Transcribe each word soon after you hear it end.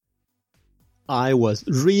I was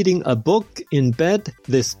reading a book in bed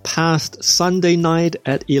this past Sunday night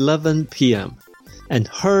at 11 p.m. and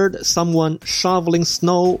heard someone shoveling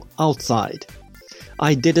snow outside.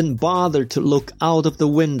 I didn't bother to look out of the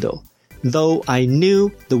window, though I knew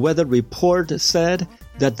the weather report said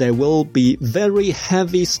that there will be very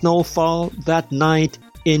heavy snowfall that night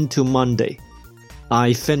into Monday.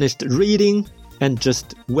 I finished reading and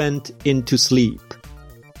just went into sleep.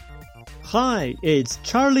 Hi, it's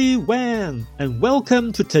Charlie Wan, and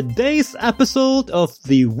welcome to today's episode of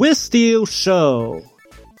The Wissteel Show.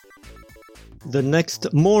 The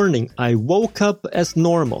next morning, I woke up as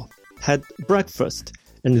normal, had breakfast,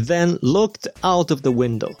 and then looked out of the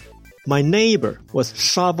window. My neighbor was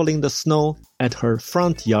shoveling the snow at her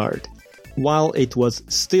front yard, while it was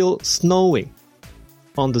still snowing.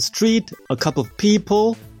 On the street, a couple of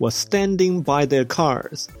people were standing by their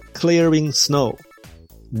cars, clearing snow.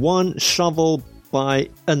 One shovel by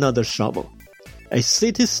another shovel. A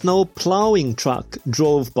city snow plowing truck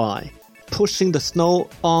drove by, pushing the snow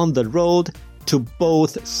on the road to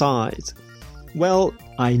both sides. Well,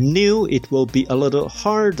 I knew it will be a little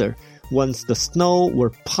harder once the snow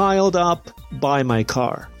were piled up by my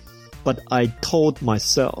car. But I told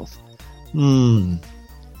myself, I'm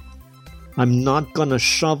not gonna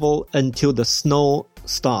shovel until the snow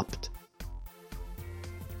stopped.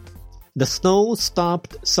 The snow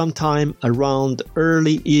stopped sometime around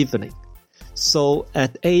early evening, so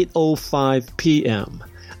at 8:05 p.m.,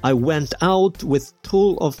 I went out with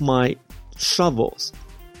two of my shovels.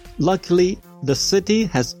 Luckily, the city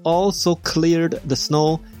has also cleared the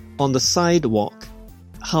snow on the sidewalk.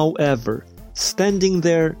 However, standing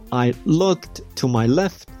there, I looked to my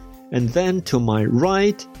left and then to my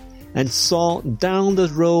right and saw down the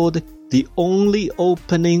road the only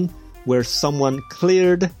opening where someone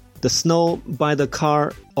cleared the snow by the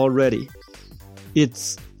car already.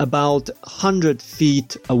 It's about 100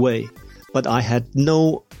 feet away, but I had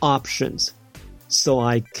no options. So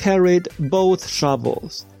I carried both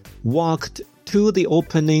shovels, walked to the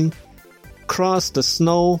opening, crossed the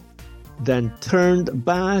snow, then turned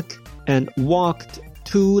back and walked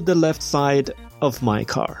to the left side of my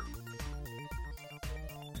car.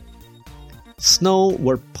 Snow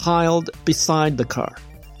were piled beside the car,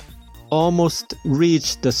 almost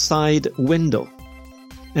reached the side window,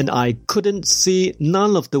 and I couldn't see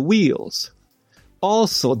none of the wheels.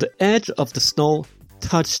 Also, the edge of the snow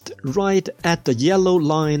touched right at the yellow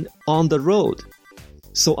line on the road.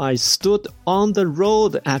 So I stood on the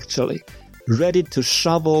road actually, ready to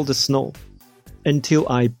shovel the snow, until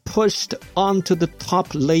I pushed onto the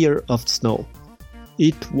top layer of snow.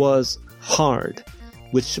 It was hard,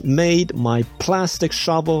 which made my plastic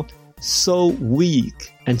shovel so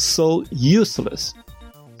weak and so useless.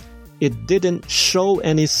 It didn't show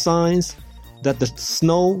any signs that the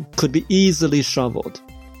snow could be easily shoveled.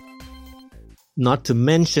 Not to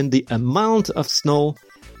mention the amount of snow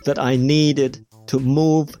that I needed to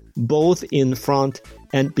move both in front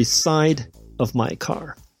and beside of my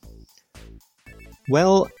car.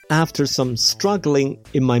 Well, after some struggling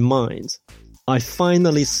in my mind, I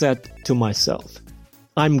finally said to myself,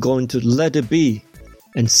 I'm going to let it be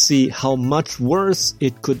and see how much worse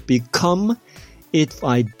it could become if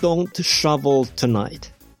I don't shovel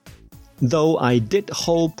tonight. Though I did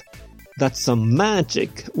hope that some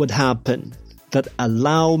magic would happen that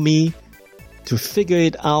allow me to figure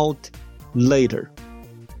it out later.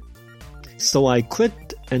 So I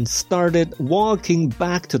quit and started walking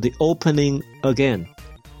back to the opening again.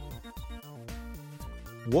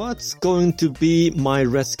 What's going to be my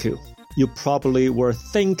rescue? You probably were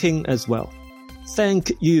thinking as well.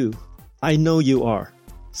 Thank you. I know you are.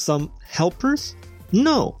 Some helpers?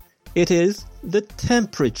 No, it is the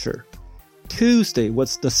temperature. Tuesday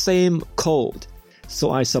was the same cold,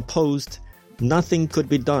 so I supposed nothing could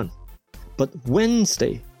be done. But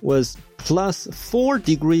Wednesday was plus 4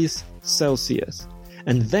 degrees Celsius,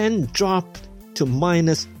 and then dropped to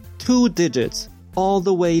minus 2 digits all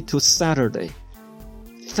the way to Saturday.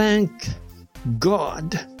 Thank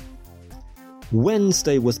God.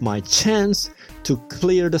 Wednesday was my chance to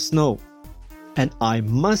clear the snow, and I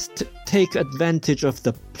must take advantage of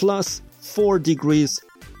the plus 4 degrees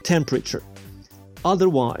temperature.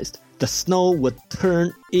 Otherwise, the snow would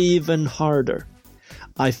turn even harder.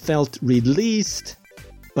 I felt released,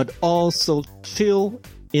 but also chill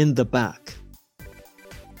in the back.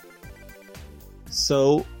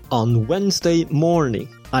 So, on Wednesday morning,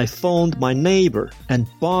 I phoned my neighbor and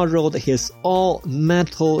borrowed his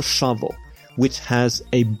all-metal shovel, which has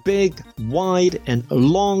a big, wide, and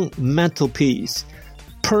long metal piece,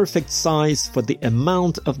 perfect size for the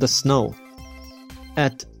amount of the snow.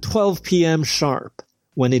 At 12 p.m. sharp,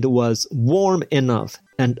 when it was warm enough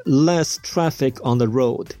and less traffic on the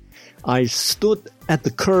road, I stood at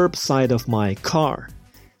the curbside of my car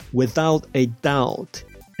without a doubt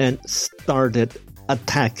and started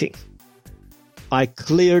attacking. I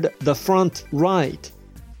cleared the front right,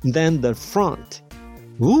 then the front.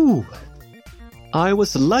 Ooh! I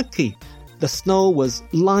was lucky. The snow was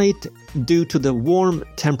light due to the warm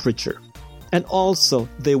temperature, and also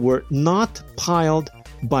they were not piled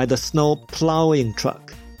by the snow plowing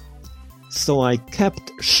truck. So I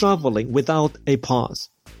kept shoveling without a pause.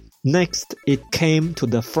 Next, it came to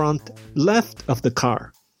the front left of the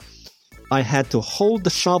car. I had to hold the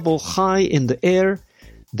shovel high in the air,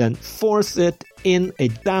 then force it in a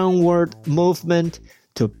downward movement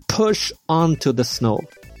to push onto the snow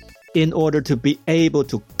in order to be able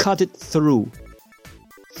to cut it through.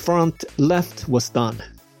 Front left was done.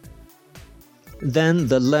 Then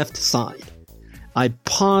the left side. I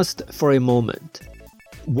paused for a moment,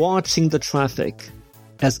 watching the traffic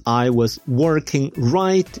as I was working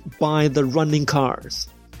right by the running cars.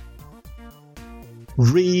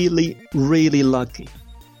 Really, really lucky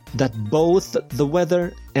that both the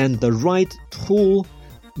weather and the right tool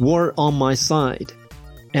were on my side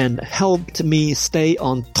and helped me stay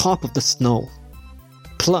on top of the snow.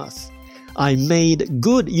 Plus, I made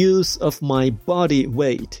good use of my body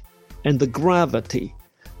weight and the gravity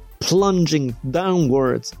plunging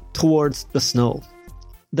downwards towards the snow.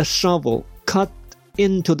 The shovel cut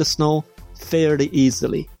into the snow fairly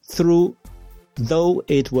easily through, though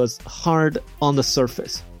it was hard on the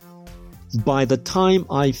surface. By the time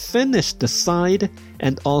I finished the side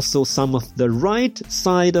and also some of the right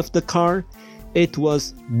side of the car, it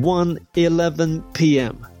was 1:11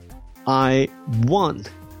 p.m. I won,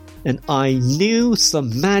 and I knew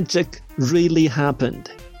some magic really happened,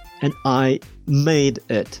 and I made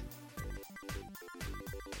it.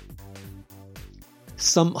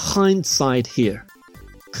 Some hindsight here.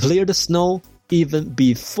 Clear the snow even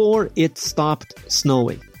before it stopped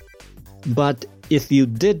snowing. But if you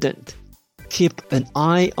didn't, keep an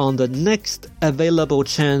eye on the next available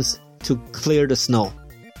chance to clear the snow.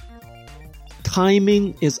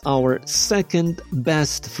 Timing is our second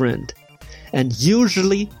best friend, and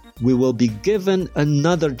usually we will be given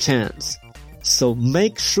another chance. So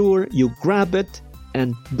make sure you grab it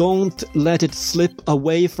and don't let it slip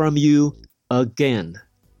away from you again.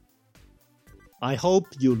 I hope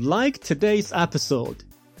you liked today's episode.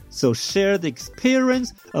 So share the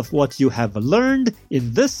experience of what you have learned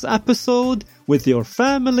in this episode with your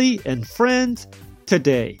family and friends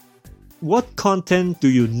today. What content do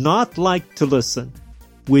you not like to listen?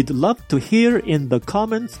 We'd love to hear in the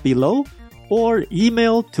comments below or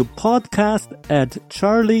email to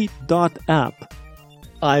podcast@charlie.app.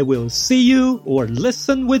 I will see you or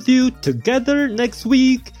listen with you together next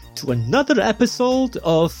week to another episode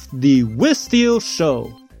of The Witheel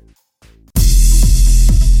Show.